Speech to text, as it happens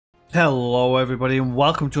Hello everybody and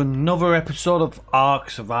welcome to another episode of ARK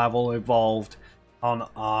Survival Evolved on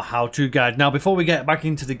our how-to guide. Now before we get back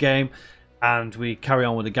into the game and we carry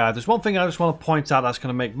on with the guide, there's one thing I just want to point out that's going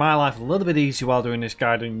to make my life a little bit easier while doing this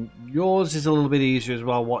guide, and yours is a little bit easier as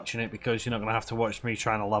well watching it, because you're not going to have to watch me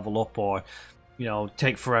trying to level up or, you know,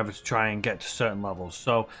 take forever to try and get to certain levels.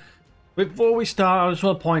 So before we start, I just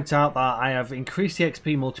want to point out that I have increased the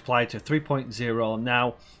XP multiplier to 3.0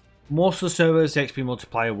 now. Most of the servers, the XP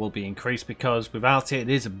multiplier will be increased because without it, it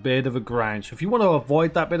is a bit of a grind. So if you want to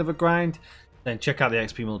avoid that bit of a grind, then check out the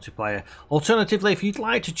XP multiplier. Alternatively, if you'd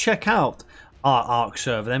like to check out our ARK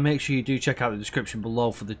server, then make sure you do check out the description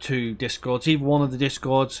below for the two Discords. Either one of the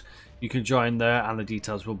Discords, you can join there and the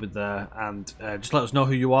details will be there. And just let us know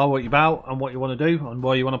who you are, what you're about, and what you want to do, and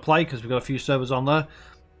where you want to play, because we've got a few servers on there.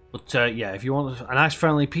 But yeah, if you want a nice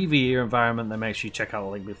friendly PvE environment, then make sure you check out the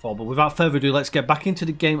link before. But without further ado, let's get back into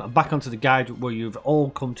the game and back onto the guide where you've all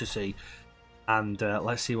come to see. And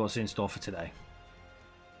let's see what's in store for today.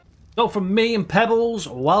 So from me and Pebbles,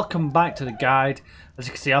 welcome back to the guide. As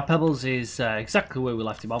you can see, our Pebbles is exactly where we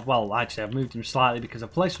left him off. Well, actually, I've moved him slightly because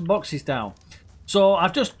I've placed some boxes down. So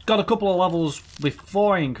I've just got a couple of levels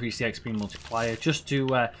before I increase the XP multiplier, just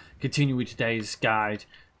to continue with today's guide.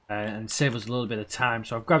 And save us a little bit of time.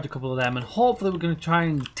 So I've grabbed a couple of them, and hopefully we're going to try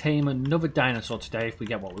and tame another dinosaur today if we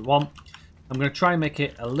get what we want. I'm going to try and make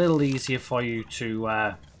it a little easier for you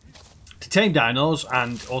to tame dinos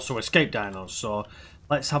and also escape dinos. So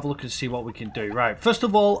let's have a look and see what we can do. Right, first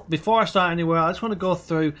of all, before I start anywhere, I just want to go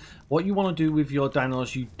through what you want to do with your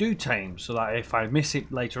dinos you do tame, so that if I miss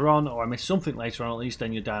it later on, or I miss something later on, at least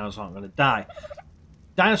then your dinos aren't going to die.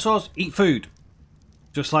 Dinosaurs eat food.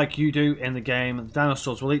 Just like you do in the game, the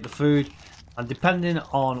dinosaurs will eat the food, and depending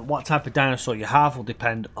on what type of dinosaur you have will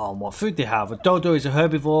depend on what food they have. A dodo is a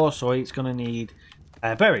herbivore, so it's going to need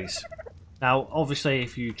berries. Now, obviously,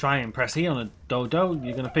 if you try and press E on a dodo,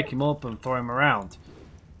 you're going to pick him up and throw him around.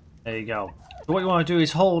 There you go. So what you want to do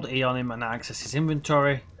is hold E on him and access his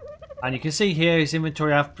inventory. And you can see here his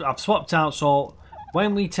inventory I've swapped out, so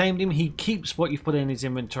when we tamed him, he keeps what you've put in his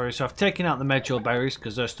inventory. So I've taken out the medjool berries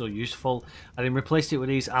because they're still useful, and then replaced it with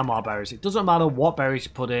these amar berries. It doesn't matter what berries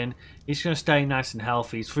you put in, he's going to stay nice and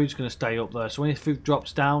healthy. His food's going to stay up there. So when his food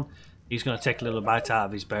drops down, he's going to take a little bite out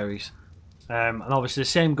of his berries. And obviously the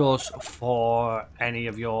same goes for any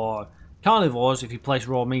of your carnivores. If you place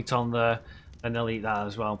raw meat on there, then they'll eat that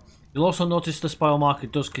as well. You'll also notice the spoil marker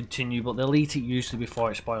does continue, but they'll eat it usually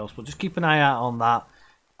before it spoils. But just keep an eye out on that.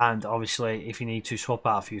 And obviously, if you need to, swap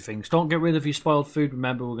out a few things. Don't get rid of your spoiled food.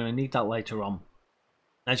 Remember, we're going to need that later on.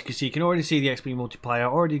 As you can see, you can already see the XP multiplier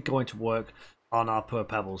already going to work on our poor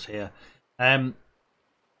Pebbles here.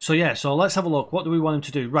 So yeah, so let's have a look. What do we want him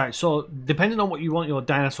to do? Right, so depending on what you want your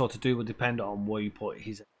dinosaur to do will depend on where you put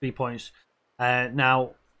his XP points.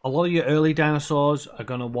 Now, a lot of your early dinosaurs are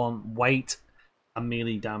going to want weight and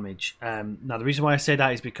melee damage. Now the reason why I say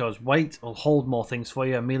that is because weight will hold more things for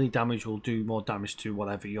you, and melee damage will do more damage to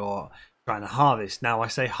whatever you're trying to harvest. Now I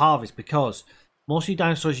say harvest because most of your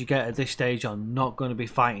dinosaurs you get at this stage are not going to be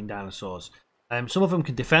fighting dinosaurs. Some of them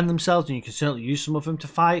can defend themselves, and you can certainly use some of them to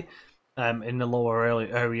fight in the lower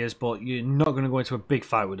areas, but you're not going to go into a big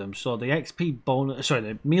fight with them. So the XP bonus, sorry,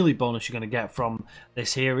 the melee bonus you're going to get from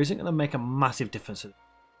this here isn't going to make a massive difference.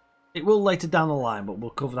 It will later down the line, but we'll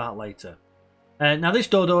cover that later. Now this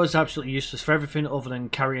dodo is absolutely useless for everything other than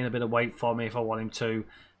carrying a bit of weight for me if I want him to.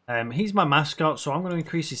 He's my mascot, so I'm going to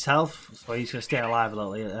increase his health, so he's going to stay alive a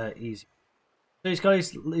little easy. So he's got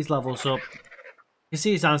his levels up. You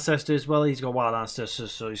see his ancestors. Well, he's got wild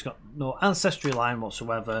ancestors, so he's got no ancestry line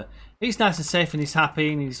whatsoever. He's nice and safe, and he's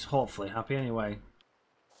happy, and he's hopefully happy anyway.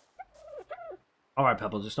 Alright,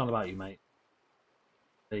 Pebbles, it's not about you, mate.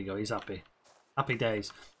 There you go, he's happy. Happy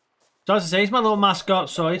days. So as I say, he's my little mascot,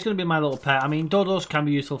 so he's going to be my little pet. I mean, dodos can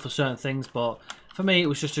be useful for certain things, but for me, it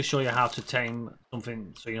was just to show you how to tame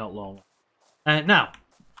something so you're not lonely. Now,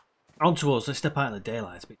 on to us. Let's step out in the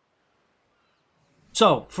daylight.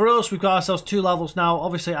 So, for us, we've got ourselves 2 levels now.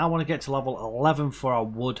 Obviously, I want to get to level 11 for our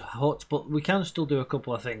wood hut, but we can still do a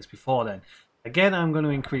couple of things before then. Again, I'm going to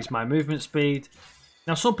increase my movement speed.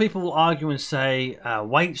 Now, some people will argue and say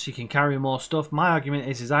weight so you can carry more stuff. My argument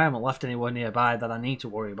is I haven't left anywhere nearby that I need to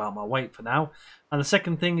worry about my weight for now. And the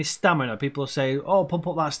second thing is stamina. People say, oh, pump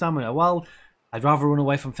up that stamina. Well, I'd rather run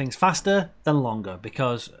away from things faster than longer,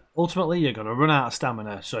 because ultimately you're going to run out of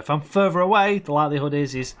stamina. So if I'm further away, the likelihood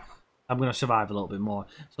is I'm going to survive a little bit more.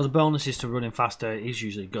 So the bonus is to running faster is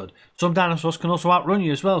usually good. Some dinosaurs can also outrun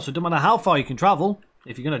you as well, so it doesn't matter how far you can travel.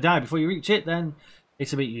 If you're going to die before you reach it, then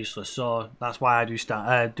it's a bit useless. So that's why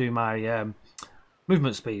I do my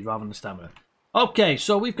movement speed rather than stamina. Okay,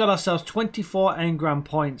 so we've got ourselves 24 engram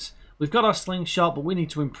points. We've got our slingshot, but we need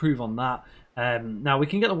to improve on that. Now, we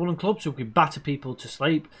can get the wooden club, so we can batter people to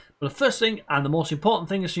sleep. But the first thing, and the most important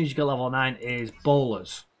thing as soon as you get level 9, is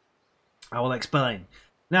bowlers. I will explain.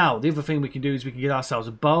 Now, the other thing we can do is we can get ourselves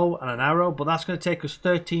a bow and an arrow, but that's going to take us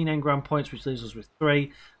 13 engram points, which leaves us with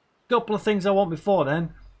 3. A couple of things I want before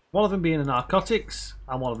then. One of them being the narcotics,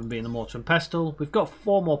 and one of them being the mortar and pestle. We've got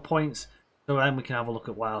 4 more points, so then we can have a look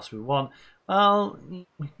at what else we want. Well,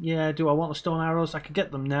 yeah, do I want the stone arrows? I can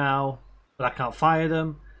get them now, but I can't fire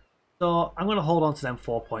them. So I'm going to hold on to them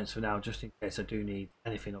 4 points for now, just in case I do need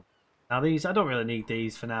anything up. Now these, I don't really need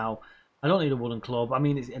these for now. I don't need a wooden club. I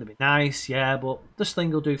mean, it's going to be nice, yeah, but the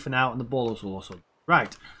sling will do for now, and the bowlers will also.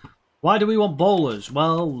 Right. Why do we want bowlers?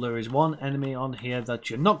 Well, there is one enemy on here that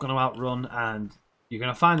you're not going to outrun, and you're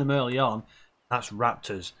going to find them early on. That's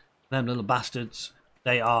raptors. Them little bastards.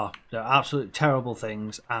 They're absolutely terrible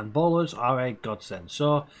things, and bowlers are a godsend.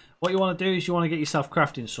 So what you want to do is you want to get yourself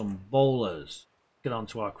crafting some bowlers. Get on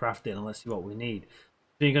to our crafting and let's see what we need.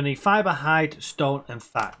 So you're going to need fibre, hide, stone and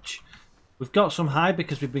thatch. We've got some hide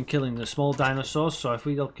because we've been killing the small dinosaurs, so if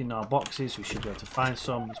we look in our boxes we should be able to find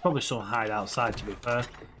some. There's probably some hide outside, to be fair.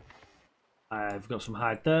 I've got some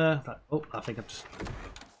hide there. Oh, I think I've just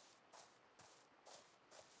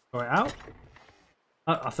throw it out.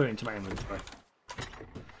 Oh, I threw it into my inventory.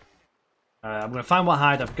 I'm going to find what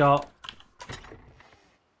hide I've got.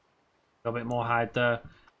 Got a bit more hide there.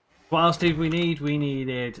 What else did we need? We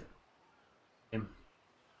needed him.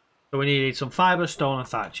 So we needed some fibre, stone and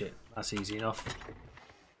thatch it. That's easy enough.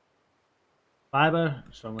 Fibre,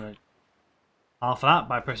 so I'm going to half that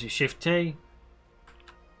by pressing Shift T.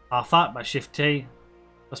 Half that by Shift T.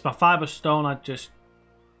 That's my fibre, stone. I just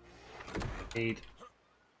need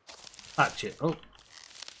thatch it. Oh,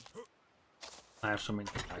 I have some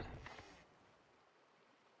inside.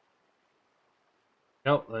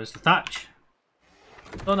 Go, there's the thatch.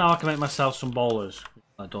 So now I can make myself some bowlers.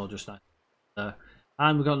 That door just there.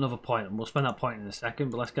 And we've got another point, and we'll spend that point in a second,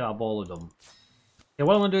 but let's get our bowler done. Okay,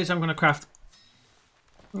 what I'm going to do is I'm going to craft...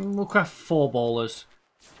 We'll craft 4 bowlers.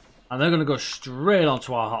 And they're going to go straight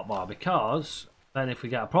onto our hotbar, because then if we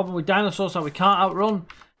get a problem with dinosaurs that we can't outrun,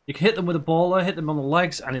 you can hit them with a bowler, hit them on the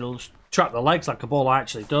legs, and it'll trap the legs like a bowler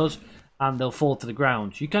actually does, and they'll fall to the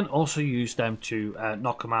ground. You can also use them to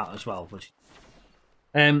knock them out as well, which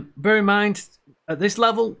bear in mind, at this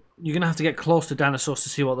level, you're going to have to get close to dinosaurs to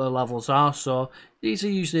see what their levels are, so these are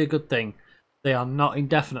usually a good thing. They are not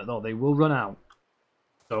indefinite though, they will run out.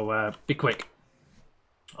 So be quick.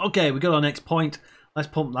 Okay, we got our next point. Let's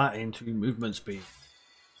pump that into movement speed.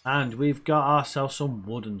 And we've got ourselves some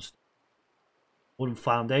wooden stuff. Wooden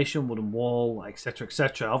foundation, wooden wall, etc,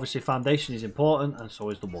 etc. Obviously foundation is important, and so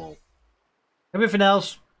is the wall. Everything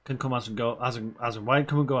else can come as and go, as and when,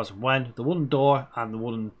 come and go as and when. The wooden door and the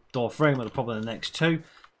wooden door frame are probably the next 2.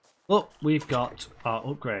 But we've got our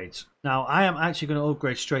upgrades. Now, I am actually going to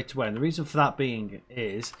upgrade straight away, and the reason for that being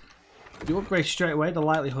is, if you upgrade straight away, the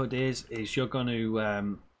likelihood is you're going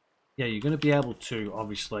to, yeah, you're going to be able to,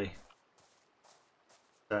 obviously,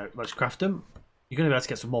 let's craft them. You're going to be able to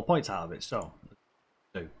get some more points out of it, so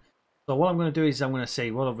what I'm going to do is I'm going to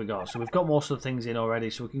see what have we got. So we've got most of the things in already,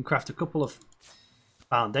 so we can craft a couple of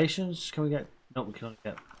foundations. Can we get? No, we can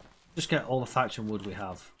only just get all the thatch and wood we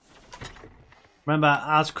have. Remember,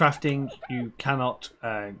 as crafting, you cannot,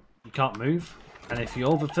 you can't move, and if you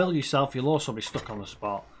overfill yourself, you'll also be stuck on the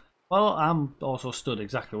spot. Well, I'm also stood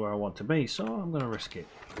exactly where I want to be, so I'm going to risk it.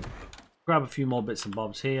 Grab a few more bits and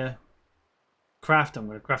bobs here. Craft. I'm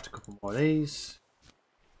going to craft a couple more of these.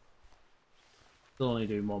 Still only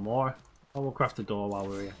do one more. Oh, we'll craft the door while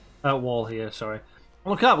we're here. Wall here, sorry. Oh,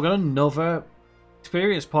 look at that, we've got another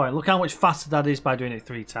experience point. Look how much faster that is by doing it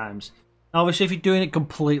 3 times. Now, obviously, if you're doing it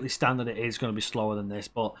completely standard, it is going to be slower than this,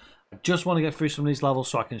 but I just want to get through some of these levels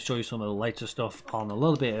so I can show you some of the later stuff on a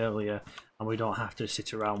little bit earlier, and we don't have to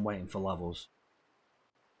sit around waiting for levels.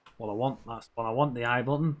 What I want, that's what I want, the I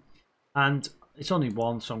button. And it's only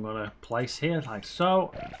one, so I'm going to place here, like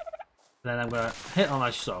so. And then I'm going to hit on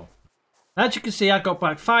like so. As you can see, I got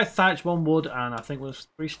back 5 thatch, 1 wood, and I think it was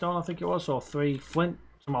 3 stone, I think it was, or 3 flint,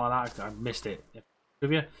 something like that. I missed it.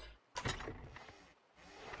 With you.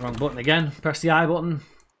 Wrong button again. Press the I button.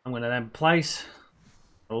 I'm going to then place.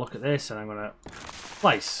 I'll look at this, and I'm going to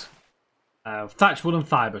place. Thatch, wood, and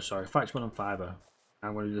fibre. Sorry, thatch, wood, and fibre.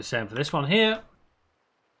 I'm going to do the same for this one here.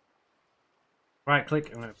 Right click.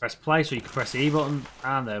 I'm going to press play, so you can press the E button,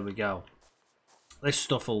 and there we go. This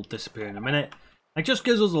stuff will disappear in a minute. It just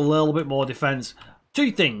gives us a little bit more defense.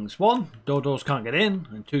 2 things. 1, dodos can't get in,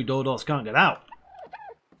 and 2, dodos can't get out.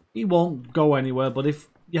 He won't go anywhere, but if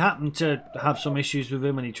you happen to have some issues with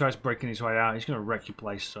him and he tries breaking his way out, he's going to wreck your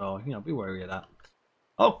place. So, you know, be wary of that.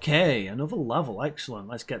 Okay, another level. Excellent.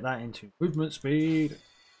 Let's get that into movement speed.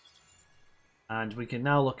 And we can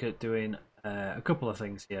now look at doing a couple of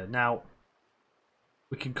things here. Now,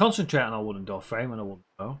 we can concentrate on our wooden door frame and a wooden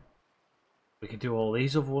door. We can do all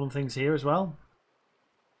these other wooden things here as well.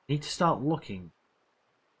 We need to start looking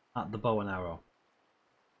at the bow and arrow.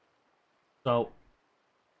 So,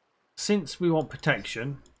 since we want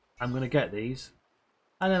protection, I'm going to get these.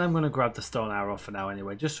 And then I'm going to grab the stone arrow for now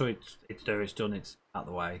anyway, just so it's done, it's out of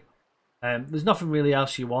the way. There's nothing really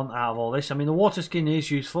else you want out of all this. I mean, the water skin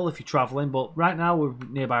is useful if you're traveling, but right now we're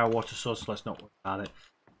nearby a water source, so let's not worry about it.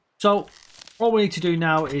 So, all we need to do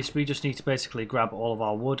now is we just need to basically grab all of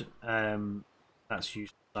our wood. That's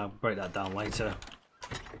useless. I'll break that down later.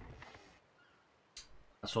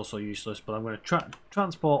 That's also useless, but I'm going to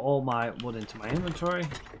transport all my wood into my inventory.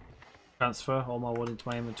 Transfer all my wood into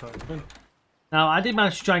my inventory. Now, I did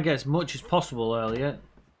manage to try and get as much as possible earlier.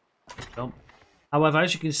 However,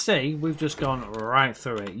 as you can see, we've just gone right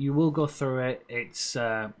through it. You will go through it. It's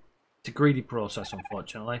a greedy process,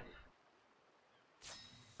 unfortunately.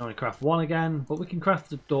 Only craft one again, but we can craft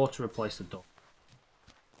the door to replace the door.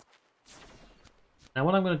 Now,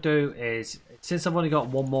 what I'm going to do is, since I've only got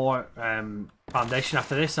one more foundation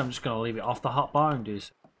after this, I'm just going to leave it off the hotbar and do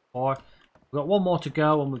 4. We've got one more to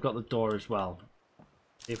go, and we've got the door as well.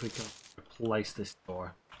 See if we can replace this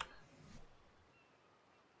door.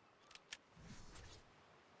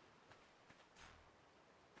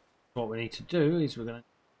 What we need to do is we're going to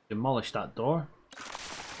demolish that door.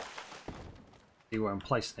 See where I'm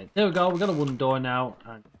placing it. There we go. We've got a wooden door now.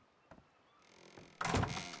 And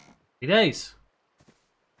 3 days.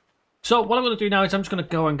 So what I'm going to do now is I'm just going to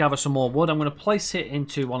go and gather some more wood. I'm going to place it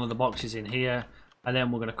into one of the boxes in here. And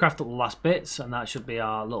then we're going to craft up the last bits. And that should be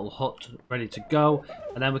our little hut ready to go.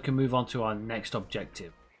 And then we can move on to our next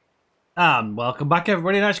objective. And welcome back,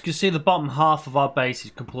 everybody. And as you can see, the bottom half of our base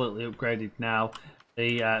is completely upgraded now.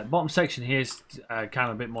 The bottom section here is kind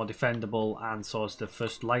of a bit more defendable, and so is the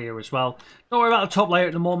first layer as well. Don't worry about the top layer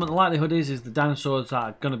at the moment. The likelihood is the dinosaurs that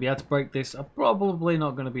are going to be able to break this are probably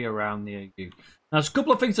not going to be around near you. Now, there's a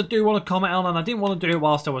couple of things I do want to comment on, and I didn't want to do it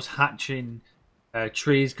whilst I was hatching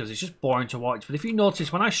trees because it's just boring to watch. But if you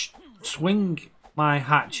notice, when I swing my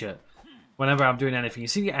hatchet, whenever I'm doing anything, you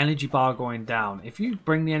see the energy bar going down. If you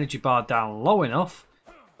bring the energy bar down low enough,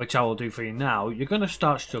 which I will do for you now, you're going to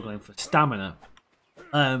start struggling for stamina.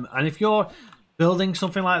 And if you're building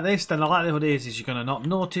something like this, then the likelihood is you're going to not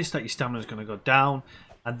notice that your stamina is going to go down,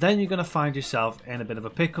 and then you're going to find yourself in a bit of a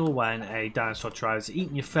pickle when a dinosaur tries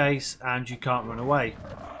eating your face and you can't run away.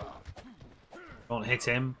 Don't hit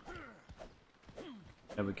him.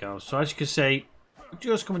 There we go. So as you can see, we're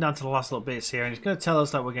just coming down to the last little bits here, and it's going to tell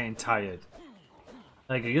us that we're getting tired.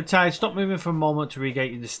 There you go. You're tired. Stop moving for a moment to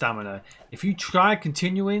regain the stamina. If you try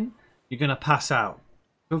continuing, you're going to pass out.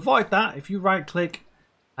 To avoid that, if you right click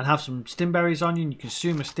and have some stimberries on you and you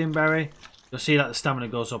consume a stimberry, you'll see that the stamina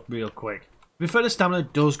goes up real quick. To be fair, the stamina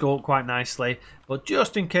does go up quite nicely, but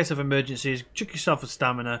just in case of emergencies, chuck yourself a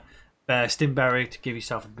stimberry to give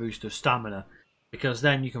yourself a boost of stamina, because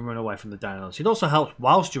then you can run away from the dinos. It also helps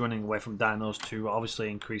whilst you're running away from dinos to obviously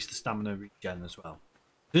increase the stamina regen as well.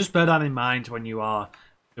 So just bear that in mind when you are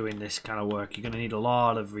doing this kind of work. You're going to need a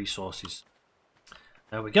lot of resources.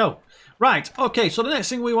 There we go. Right, okay, so the next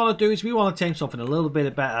thing we want to do is we want to tame something a little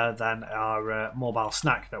bit better than our mobile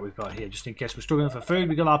snack that we've got here, just in case we're struggling for food.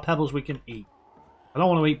 We've got our pebbles we can eat. I don't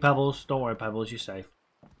want to eat pebbles. Don't worry, pebbles, you're safe.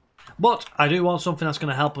 But I do want something that's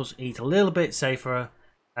going to help us eat a little bit safer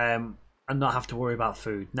and not have to worry about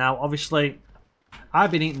food. Now, obviously,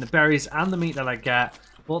 I've been eating the berries and the meat that I get,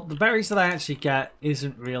 but the berries that I actually get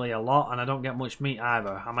isn't really a lot, and I don't get much meat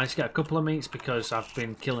either. I managed to get a couple of meats because I've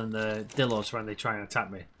been killing the dillos when they try and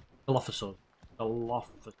attack me. Dilophosaurus.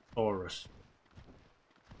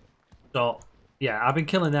 So, yeah, I've been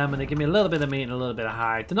killing them, and they give me a little bit of meat and a little bit of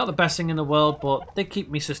hide. They're not the best thing in the world, but they keep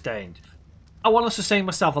me sustained. I want to sustain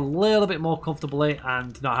myself a little bit more comfortably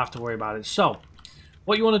and not have to worry about it. So,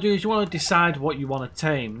 what you want to do is you want to decide what you want to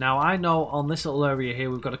tame. Now, I know on this little area here,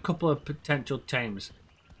 we've got a couple of potential tames.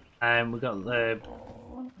 We've got the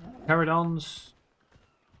pterodons.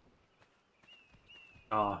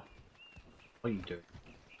 Oh, what are you doing?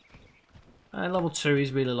 Level 2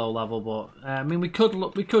 is really low level, but I mean we could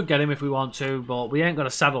get him if we want to, but we ain't got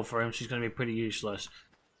a saddle for him. She's going to be pretty useless.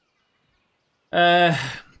 Yeah,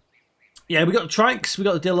 we got the trikes, we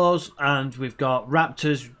got the dillos, and we've got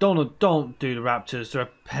raptors. Don't do the raptors; they're a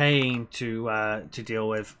pain to deal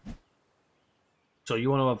with. So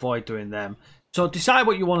you want to avoid doing them. So decide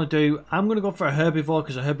what you want to do. I'm going to go for a herbivore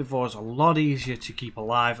because a herbivore is a lot easier to keep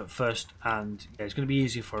alive at first, and yeah, it's going to be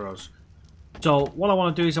easier for us. So what I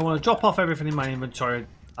want to do is I want to drop off everything in my inventory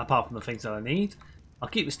apart from the things that I need. I'll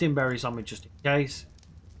keep the stimberries on me just in case.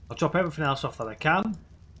 I'll drop everything else off that I can,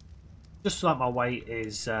 just so that my weight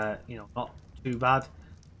is, you know, not too bad. I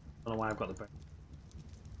don't know why I've got the break.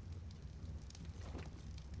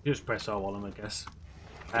 Just press R1, I guess.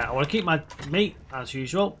 I want to keep my meat as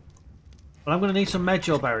usual, but I'm going to need some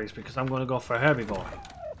medjool berries because I'm going to go for a herbivore.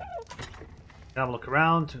 Have a look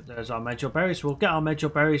around. There's our medjool berries. We'll get our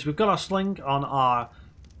medjool berries. We've got our sling on our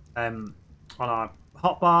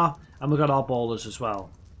hotbar, and we've got our boulders as well.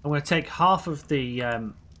 I'm going to take half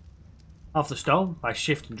the stone by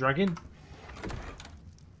shift and dragging.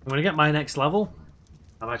 I'm going to get my next level.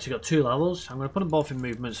 I've actually got 2 levels. I'm going to put them both in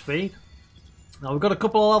movement speed. Now we've got a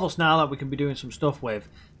couple of levels now that we can be doing some stuff with.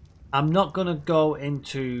 I'm not going to go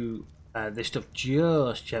into this stuff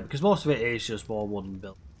just yet because most of it is just more wooden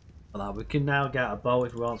build. We can now get a bow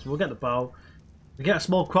if we want, so we'll get the bow. We get a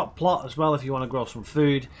small crop plot as well if you want to grow some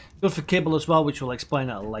food. Good for kibble as well, which we'll explain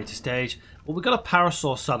at a later stage. But we've got a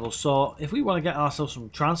parasaur saddle, so if we want to get ourselves some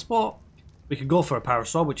transport, we can go for a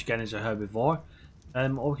parasaur, which again is a herbivore.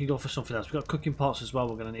 Or we can go for something else. We've got cooking pots as well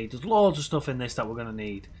we're going to need. There's loads of stuff in this that we're going to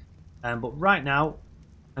need. But right now,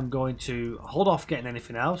 I'm going to hold off getting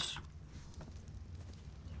anything else.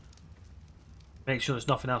 Make sure there's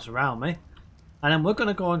nothing else around me. And then we're going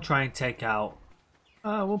to go and try and take out...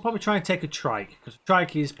 we'll probably try and take a trike, because a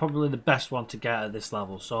trike is probably the best one to get at this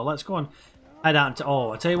level. So let's go and head out into... Oh,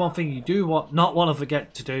 I'll tell you one thing you do not want to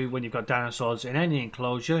forget to do when you've got dinosaurs in any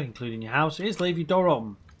enclosure, including your house, is leave your door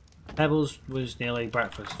open. Pebbles was nearly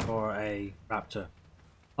breakfast for a raptor.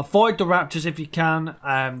 Avoid the raptors if you can.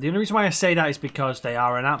 The only reason why I say that is because they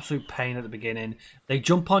are an absolute pain at the beginning. They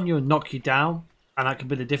jump on you and knock you down, and that can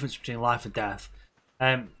be the difference between life and death.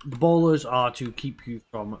 The bowlers are to keep you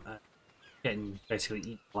from getting basically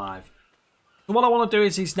eaten alive. So what I want to do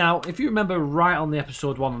is now, if you remember right on the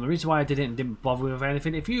episode 1, and the reason why I did it and didn't bother with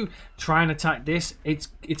anything, if you try and attack this, it's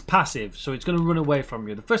passive, so it's going to run away from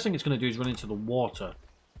you. The first thing it's going to do is run into the water.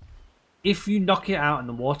 If you knock it out in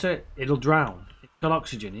the water, it'll drown. It's got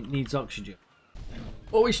oxygen. It needs oxygen.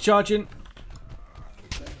 Always charging.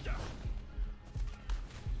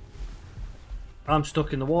 I'm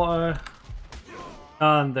stuck in the water.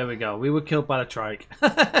 And there we go. We were killed by the trike.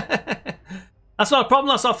 That's not a problem.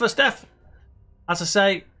 That's our first death. As I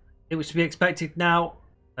say, it was to be expected now.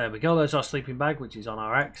 There we go. There's our sleeping bag, which is on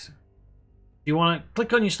our X. If you want to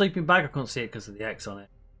click on your sleeping bag, I couldn't see it because of the X on it.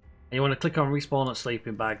 And you want to click on respawn at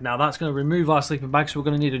sleeping bag. Now that's going to remove our sleeping bag, so we're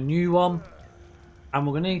going to need a new one. And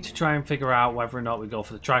we're going to need to try and figure out whether or not we go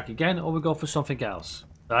for the trike again or we go for something else.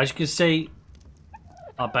 So as you can see,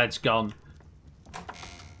 our bed's gone.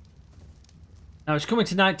 Now it's coming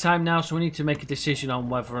to night time now, so we need to make a decision on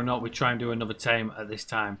whether or not we try and do another tame at this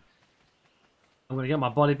time. I'm going to get my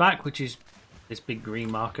body back, which is this big green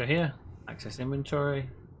marker here. Access inventory.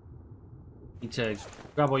 Need to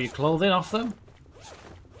grab all your clothing off them.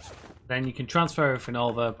 Then you can transfer everything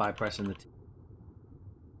over by pressing the T.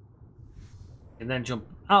 And then jump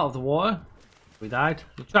out of the water. We died.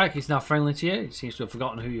 The trike is now friendly to you. It seems to have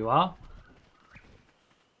forgotten who you are.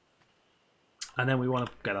 And then we want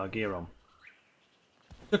to get our gear on.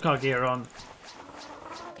 Took our gear on.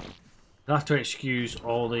 I'll have to excuse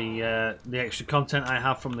all the extra content I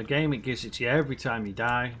have from the game. It gives it to you every time you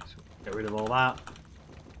die. So get rid of all that.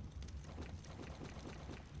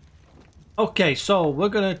 Okay, so we're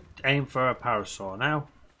going to aim for a parasaur now.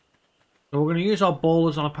 So we're going to use our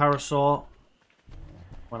bowlers on a parasaur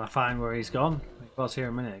when I find where he's gone. He was here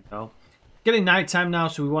a minute ago. Getting night time now,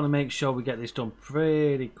 so we want to make sure we get this done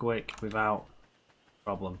pretty quick without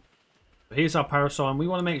problem. But here's our parasaur, and we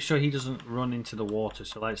want to make sure he doesn't run into the water.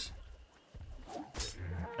 So let's...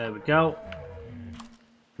 There we go.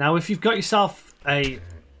 Now, if you've got yourself a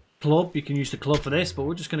club, you can use the club for this, but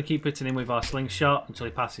we're just going to keep hitting him with our slingshot until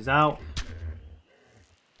he passes out.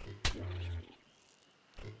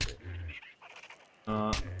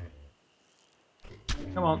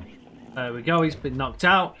 Come on. There we go. He's been knocked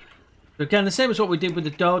out. So again, the same as what we did with the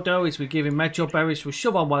dodo is we give him medjool berries. We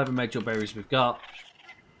shove on whatever medjool berries we've got.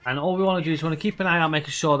 And all we want to do is we want to keep an eye out, making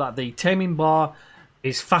sure that the taming bar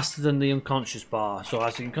is faster than the unconscious bar. So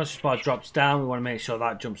as the unconscious bar drops down, we want to make sure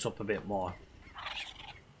that jumps up a bit more.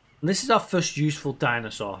 And this is our first useful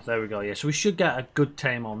dinosaur. There we go. Yeah, so we should get a good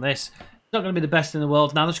tame on this. It's not going to be the best in the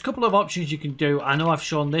world. Now, there's a couple of options you can do. I know I've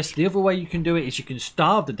shown this. The other way you can do it is you can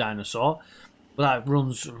starve the dinosaur. But that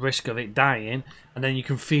runs risk of it dying. And then you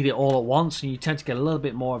can feed it all at once. And you tend to get a little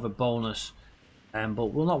bit more of a bonus. But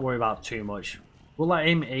we'll not worry about it too much. We'll let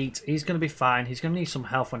him eat. He's going to be fine. He's going to need some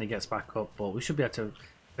health when he gets back up, but we should be able to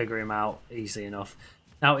figure him out easily enough.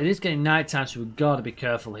 Now, it is getting night time, so we've got to be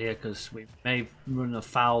careful here because we may run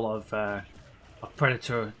afoul of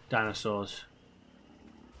predator dinosaurs.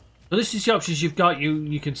 So this is the options you've got.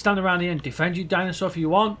 You can stand around here and defend your dinosaur if you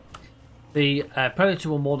want. The predator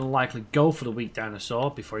will more than likely go for the weak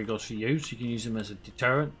dinosaur before he goes for you, so you can use him as a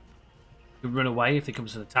deterrent. You can run away if he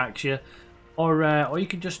comes and attacks you, or you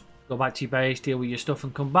can just go back to your base, deal with your stuff,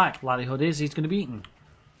 and come back. Likelihood is he's going to be eaten.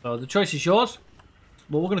 So the choice is yours.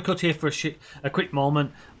 But we're going to cut here for a quick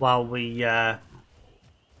moment while we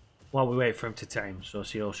wait for him to tame. So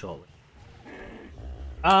see you all shortly.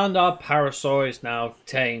 And our Parasaur is now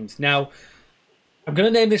tamed. Now, I'm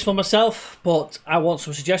going to name this one myself, but I want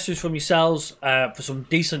some suggestions from yourselves for some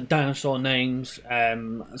decent dinosaur names.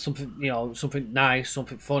 Something, something nice,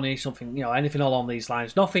 something funny, something, anything along these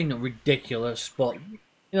lines. Nothing ridiculous, but,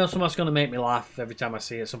 something that's going to make me laugh every time I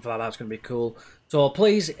see it. Something like that's going to be cool. So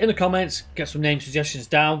please, in the comments, get some name suggestions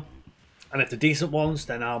down. And if they're decent ones,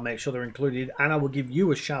 then I'll make sure they're included. And I will give you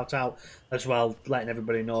a shout out as well, letting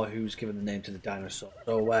everybody know who's given the name to the dinosaur.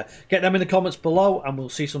 So get them in the comments below, and we'll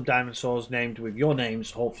see some dinosaurs named with your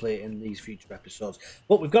names, hopefully, in these future episodes.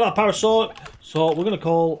 But we've got our Parasaur, so we're going to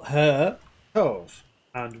call her Toes.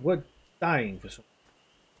 And we're dying for some.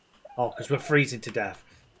 Oh, because we're freezing to death.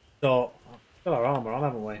 So, we've got our armour on,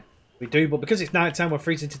 haven't we? We do, but because it's night time, we're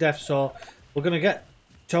freezing to death. So, we're going to get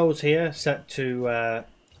Toes here set to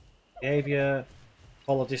behavior,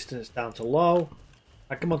 follow distance down to low.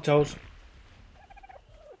 Right, come on, Toes.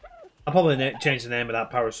 I'll probably change the name of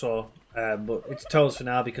that Parasaur, but it's Toes for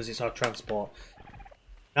now because it's our transport.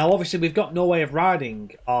 Now, obviously, we've got no way of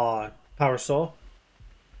riding our Parasaur.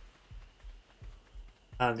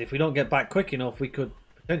 And if we don't get back quick enough, we could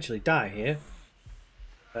potentially die here.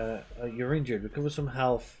 You're injured. Recover some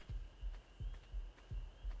health.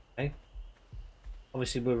 Okay.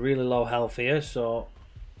 Obviously, we're really low health here, so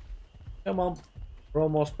come on. We're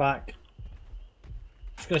almost back.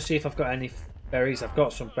 Just going to see if I've got any berries. I've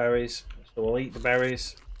got some berries, so we'll eat the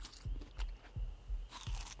berries.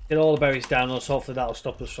 Get all the berries down, so hopefully that'll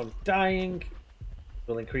stop us from dying.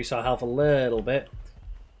 We'll increase our health a little bit.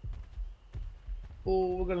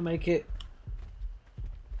 Oh, we're going to make it.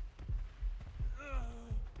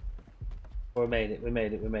 Oh, we made it, we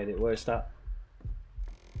made it, we made it. Where's that?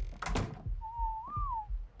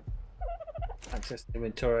 Access the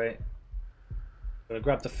inventory. Gonna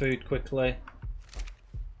grab the food quickly.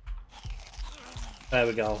 There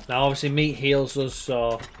we go. Now obviously meat heals us,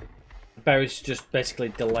 so the berries just basically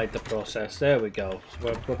delayed the process. There we go.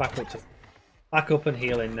 So we're back up and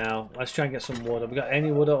healing now. Let's try and get some wood. Have we got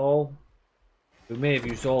any wood at all? We may have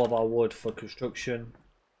used all of our wood for construction.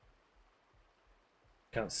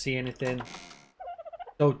 Can't see anything.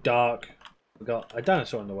 So dark. We've got a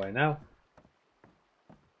dinosaur on the way now.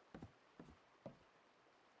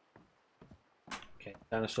 Okay,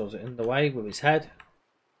 dinosaurs are in the way with his head.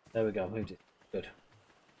 There we go, moved it. Good.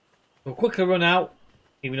 We'll quickly run out,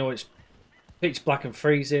 even though it's pitch black and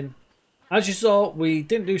freezing. As you saw, we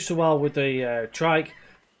didn't do so well with the trike.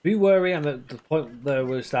 Be wary, and the point there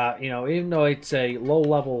was that, even though it's a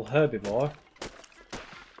low-level herbivore,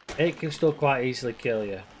 it can still quite easily kill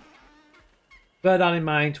you. Bear that in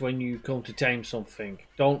mind when you come to tame something.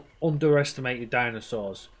 Don't underestimate your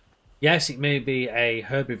dinosaurs. Yes, it may be a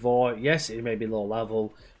herbivore. Yes, it may be low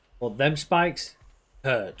level. But them spikes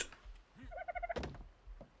hurt.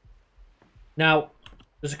 Now,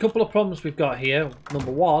 there's a couple of problems we've got here.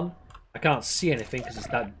 Number one, I can't see anything because it's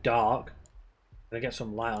that dark. Gonna get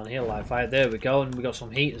some light on here, light fire. There we go, and we got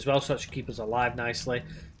some heat as well, so that should keep us alive nicely.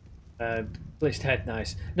 Glitched head,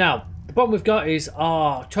 nice. Now, the problem we've got is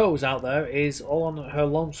our Toes out there is all on her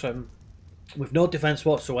lonesome with no defense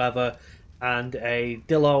whatsoever, and a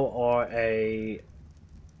Dillo or a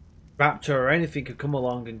Raptor or anything could come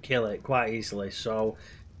along and kill it quite easily. So,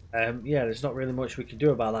 yeah, there's not really much we can do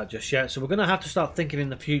about that just yet. So we're going to have to start thinking in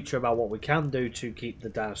the future about what we can do to keep the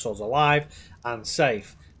dinosaurs alive and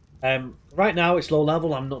safe. Right now it's low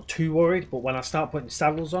level, I'm not too worried, but when I start putting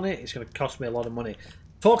saddles on it, it's going to cost me a lot of money.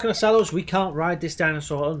 Talking of saddles, we can't ride this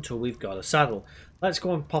dinosaur until we've got a saddle. Let's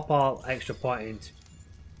go and pop our extra point into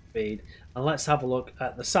speed, and let's have a look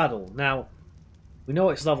at the saddle. Now, we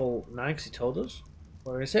know it's level 9 because he told us.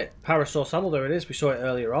 Where is it? Parasaur saddle, there it is. We saw it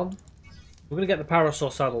earlier on. We're going to get the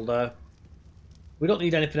Parasaur saddle there. We don't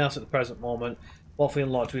need anything else at the present moment. What have we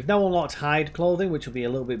unlocked? We've now unlocked hide clothing, which will be a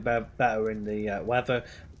little bit better in the weather.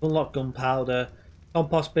 We've unlocked gunpowder,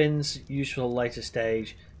 compost bins, used for the later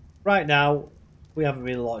stage. Right now, we haven't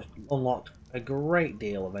really unlocked a great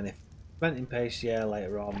deal of anything. Venting paste, yeah,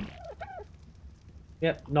 later on.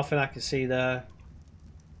 Yep, nothing I can see there.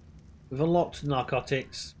 We've unlocked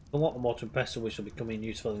narcotics, unlocked the mortar and pestle, which will be coming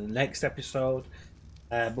useful in the next episode.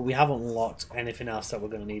 But we haven't unlocked anything else that we're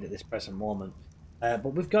going to need at this present moment.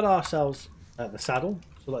 But we've got ourselves the saddle,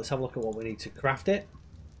 so let's have a look at what we need to craft it.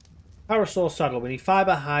 Parasaur saddle, we need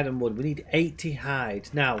fibre, hide and wood. We need 80 hide.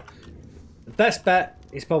 Now, the best bet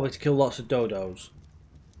is probably to kill lots of dodos.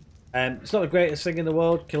 It's not the greatest thing in the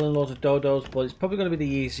world, killing loads of dodos, but it's probably going to be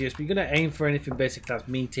the easiest. But you're going to aim for anything basically that's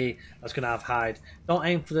meaty, that's going to have hide. Don't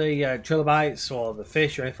aim for the trilobites or the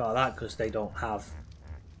fish or anything like that, because they don't have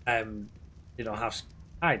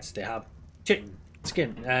hides. They have chitin,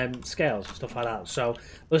 skin, scales and stuff like that. So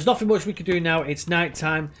there's nothing much we can do now. It's night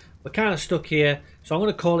time. We're kind of stuck here, so I'm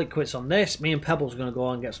going to call it quits on this. Me and Pebbles are going to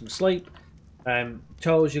go and get some sleep.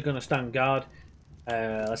 Toes, you're going to stand guard.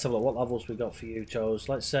 Let's have a look what levels we got for you, Toes.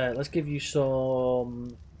 Let's give you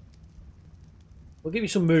some. We'll give you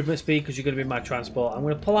some movement speed because you're going to be my transport. I'm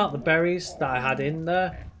going to pull out the berries that I had in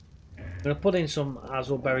there. I'm going to put in some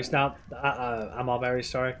azul berries now. Amar berries,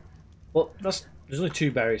 sorry. But there's only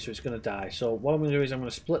 2 berries, so it's going to die. So what I'm going to do is I'm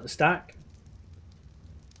going to split the stack,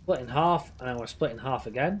 split in half, and I'm going to split in half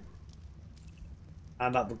again,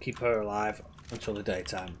 and that will keep her alive until the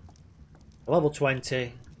daytime. Level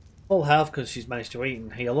 20. Full health because she's managed to eat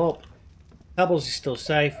and heal up. Pebbles is still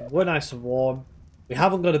safe. We're nice and warm. We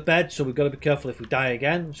haven't got a bed, so we've got to be careful if we die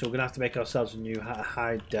again. So we're going to have to make ourselves a new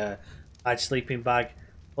hide sleeping bag.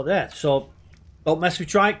 But yeah, so don't mess with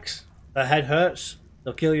trikes. Their head hurts.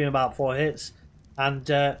 They'll kill you in about 4 hits. And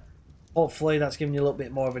hopefully that's giving you a little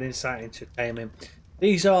bit more of an insight into taming.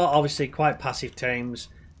 These are obviously quite passive tames.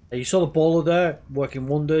 You saw the bowler there working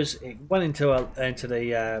wonders. It went into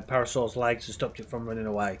the Parasaur's legs and stopped it from running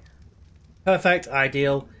away. Perfect,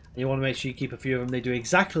 ideal, and you want to make sure you keep a few of them. They do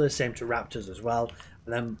exactly the same to raptors as well,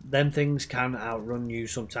 and then them things can outrun you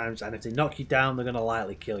sometimes, and if they knock you down, they're going to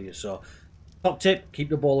lightly kill you. So, top tip, keep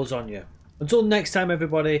the ballers on you. Until next time,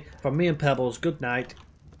 everybody, from me and Pebbles, good night.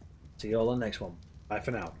 See you all on the next one. Bye for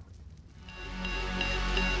now.